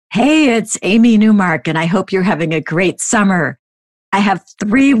Hey, it's Amy Newmark, and I hope you're having a great summer. I have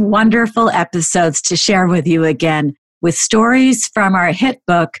 3 wonderful episodes to share with you again with stories from our hit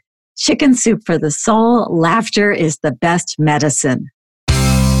book, Chicken Soup for the Soul, Laughter is the Best Medicine.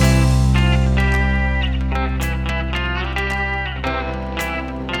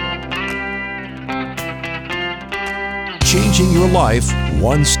 Changing your life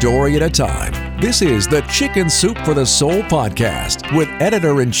one story at a time. This is the Chicken Soup for the Soul podcast with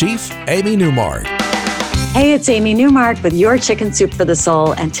Editor-in-Chief Amy Newmark. Hey, it's Amy Newmark with your Chicken Soup for the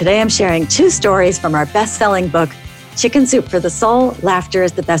Soul, and today I'm sharing 2 stories from our best-selling book, Chicken Soup for the Soul, Laughter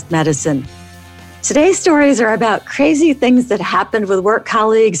is the Best Medicine. Today's stories are about crazy things that happened with work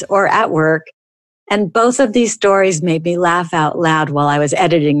colleagues or at work, and both of these stories made me laugh out loud while I was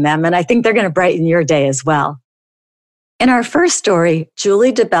editing them, and I think they're going to brighten your day as well. In our first story,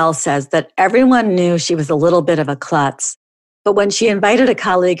 Julie DeBell says that everyone knew she was a little bit of a klutz, but when she invited a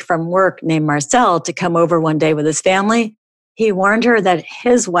colleague from work named Marcel to come over one day with his family, he warned her that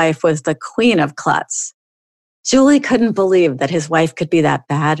his wife was the queen of klutz. Julie couldn't believe that his wife could be that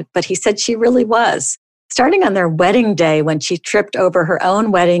bad, but he said she really was, starting on their wedding day when she tripped over her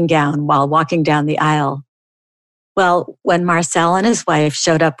own wedding gown while walking down the aisle. Well, when Marcel and his wife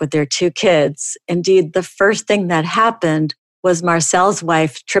showed up with their 2 kids, indeed, the first thing that happened was Marcel's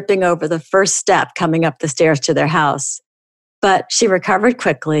wife tripping over the first step coming up the stairs to their house. But she recovered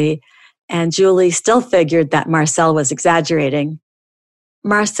quickly, and Julie still figured that Marcel was exaggerating.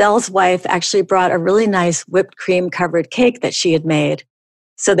 Marcel's wife actually brought a really nice whipped cream covered cake that she had made.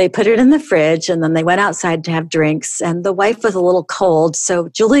 So they put it in the fridge, and then they went outside to have drinks, and the wife was a little cold, so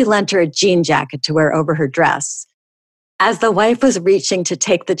Julie lent her a jean jacket to wear over her dress. As the wife was reaching to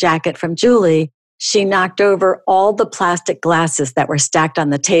take the jacket from Julie, she knocked over all the plastic glasses that were stacked on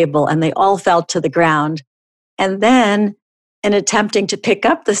the table, and they all fell to the ground. And then, in attempting to pick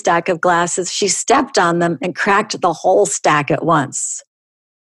up the stack of glasses, she stepped on them and cracked the whole stack at once.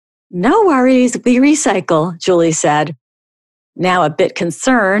 "No worries, we recycle," Julie said, now a bit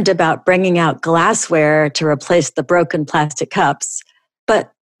concerned about bringing out glassware to replace the broken plastic cups.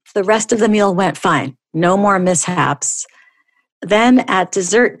 But the rest of the meal went fine. No more mishaps. Then at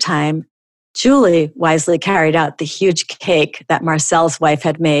dessert time, Julie wisely carried out the huge cake that Marcel's wife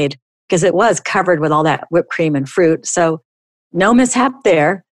had made because it was covered with all that whipped cream and fruit. So no mishap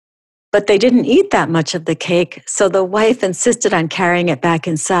there. But they didn't eat that much of the cake, so the wife insisted on carrying it back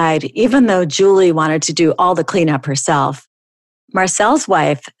inside, even though Julie wanted to do all the cleanup herself. Marcel's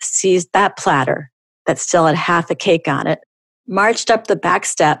wife seized that platter that still had half a cake on it, marched up the back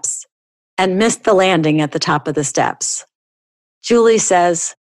steps, and missed the landing at the top of the steps. Julie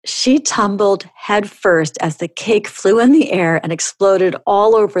says she tumbled head first as the cake flew in the air and exploded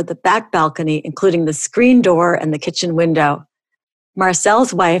all over the back balcony, including the screen door and the kitchen window.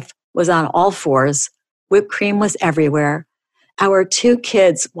 Marcel's wife was on all fours. Whipped cream was everywhere. Our 2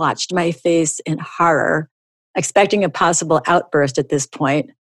 kids watched my face in horror, expecting a possible outburst at this point.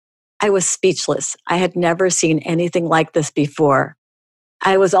 I was speechless. I had never seen anything like this before.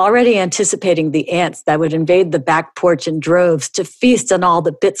 I was already anticipating the ants that would invade the back porch in droves to feast on all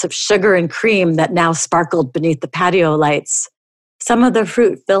the bits of sugar and cream that now sparkled beneath the patio lights. Some of the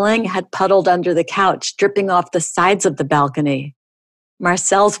fruit filling had puddled under the couch, dripping off the sides of the balcony.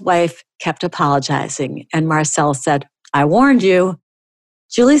 Marcel's wife kept apologizing, and Marcel said, "I warned you."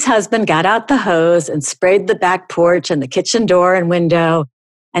 Julie's husband got out the hose and sprayed the back porch and the kitchen door and window,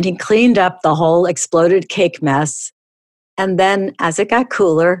 and he cleaned up the whole exploded cake mess. And then, as it got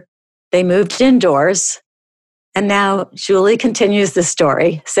cooler, they moved indoors. And now Julie continues the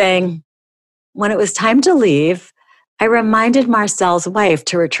story, saying, "When it was time to leave, I reminded Marcel's wife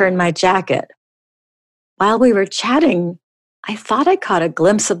to return my jacket. While we were chatting, I thought I caught a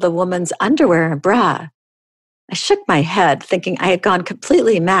glimpse of the woman's underwear and bra. I shook my head, thinking I had gone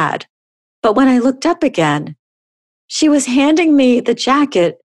completely mad. But when I looked up again, she was handing me the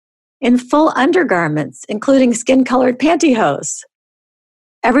jacket in full undergarments, including skin-colored pantyhose."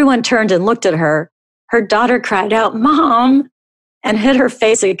 Everyone turned and looked at her. Her daughter cried out, "Mom," and hid her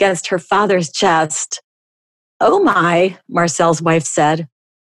face against her father's chest. "Oh my," Marcel's wife said.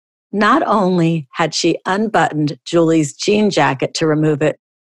 Not only had she unbuttoned Julie's jean jacket to remove it,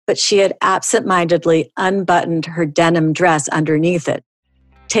 but she had absent-mindedly unbuttoned her denim dress underneath it,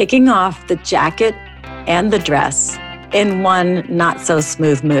 taking off the jacket and the dress in one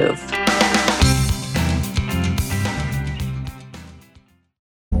not-so-smooth move.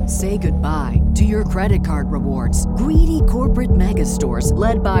 Say goodbye to your credit card rewards. Greedy corporate mega stores,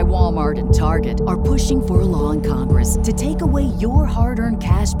 led by Walmart and Target, are pushing for a law in Congress to take away your hard-earned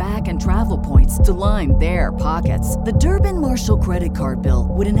cash back and travel points to line their pockets. The Durbin-Marshall credit card bill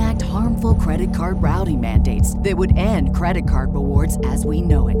would enact harmful credit card routing mandates that would end credit card rewards as we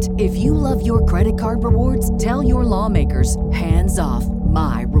know it. If you love your credit card rewards, tell your lawmakers, hands off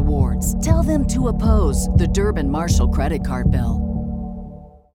my rewards. Tell them to oppose the Durbin-Marshall credit card bill.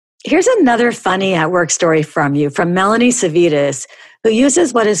 Here's another funny at-work story from Melanie Savides, who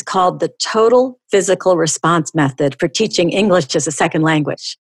uses what is called the total physical response method for teaching English as a second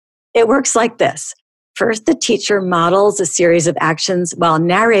language. It works like this. First, the teacher models a series of actions while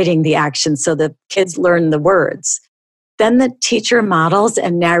narrating the actions so the kids learn the words. Then the teacher models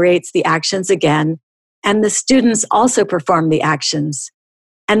and narrates the actions again, and the students also perform the actions.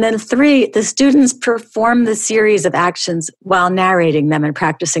 And then 3, the students perform the series of actions while narrating them and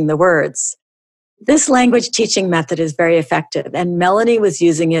practicing the words. This language teaching method is very effective, and Melanie was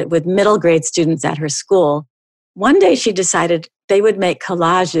using it with middle grade students at her school. One day she decided they would make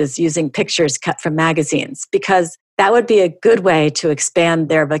collages using pictures cut from magazines because that would be a good way to expand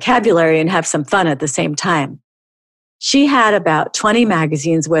their vocabulary and have some fun at the same time. She had about 20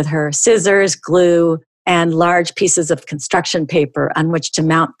 magazines with her, scissors, glue, and large pieces of construction paper on which to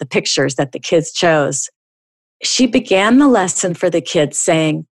mount the pictures that the kids chose. She began the lesson for the kids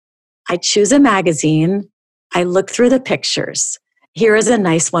saying, I choose a magazine, I look through the pictures. Here is a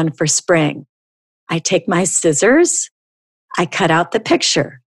nice one for spring. I take my scissors, I cut out the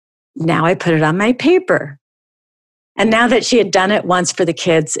picture. Now I put it on my paper. And now that she had done it once for the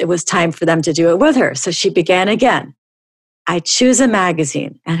kids, it was time for them to do it with her. So she began again. I choose a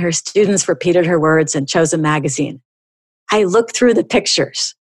magazine, and her students repeated her words and chose a magazine. I look through the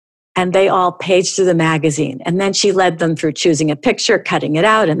pictures, and they all paged through the magazine. And then she led them through choosing a picture, cutting it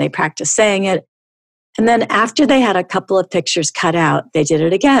out, and they practiced saying it. And then after they had a couple of pictures cut out, they did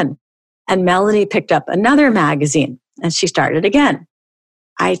it again. And Melanie picked up another magazine, and she started again.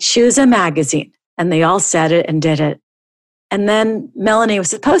 I choose a magazine, and they all said it and did it. And then Melanie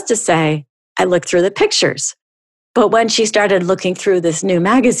was supposed to say, I look through the pictures. But when she started looking through this new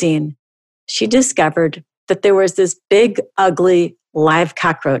magazine, she discovered that there was this big, ugly, live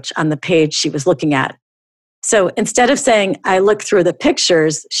cockroach on the page she was looking at. So instead of saying, I look through the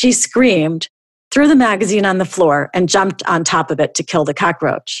pictures, she screamed, threw the magazine on the floor, and jumped on top of it to kill the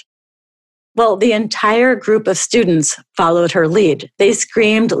cockroach. Well, the entire group of students followed her lead. They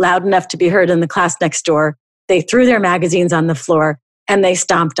screamed loud enough to be heard in the class next door. They threw their magazines on the floor, and they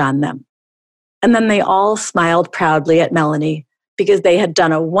stomped on them. And then they all smiled proudly at Melanie because they had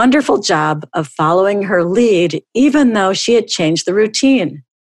done a wonderful job of following her lead, even though she had changed the routine.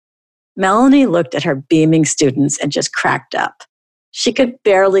 Melanie looked at her beaming students and just cracked up. She could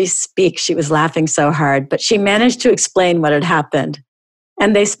barely speak. She was laughing so hard, but she managed to explain what had happened.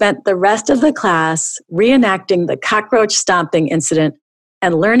 And they spent the rest of the class reenacting the cockroach stomping incident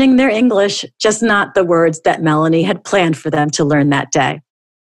and learning their English, just not the words that Melanie had planned for them to learn that day.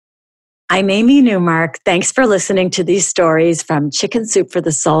 I'm Amy Newmark. Thanks for listening to these stories from Chicken Soup for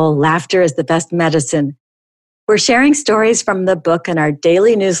the Soul, Laughter is the Best Medicine. We're sharing stories from the book in our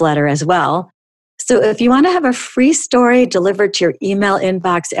daily newsletter as well. So if you want to have a free story delivered to your email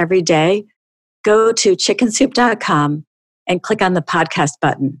inbox every day, go to chickensoup.com and click on the podcast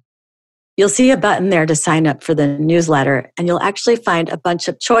button. You'll see a button there to sign up for the newsletter, and you'll actually find a bunch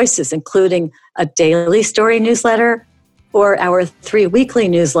of choices, including a daily story newsletter, or our 3 weekly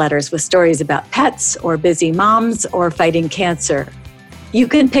newsletters with stories about pets or busy moms or fighting cancer. You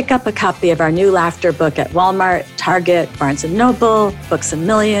can pick up a copy of our new laughter book at Walmart, Target, Barnes & Noble, Books A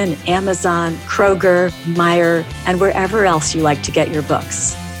Million, Amazon, Kroger, Meijer, and wherever else you like to get your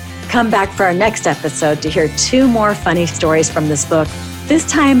books. Come back for our next episode to hear 2 more funny stories from this book, this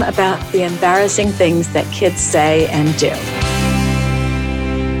time about the embarrassing things that kids say and do.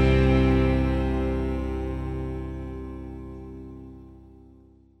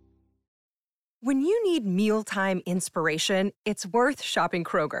 When you need mealtime inspiration, it's worth shopping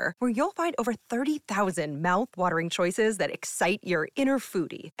Kroger, where you'll find over 30,000 mouth-watering choices that excite your inner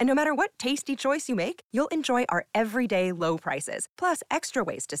foodie. And no matter what tasty choice you make, you'll enjoy our everyday low prices, plus extra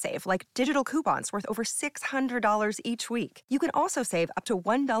ways to save, like digital coupons worth over $600 each week. You can also save up to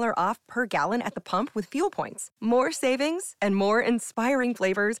 $1 off per gallon at the pump with fuel points. More savings and more inspiring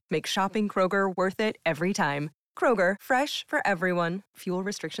flavors make shopping Kroger worth it every time. Kroger, fresh for everyone. Fuel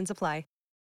restrictions apply.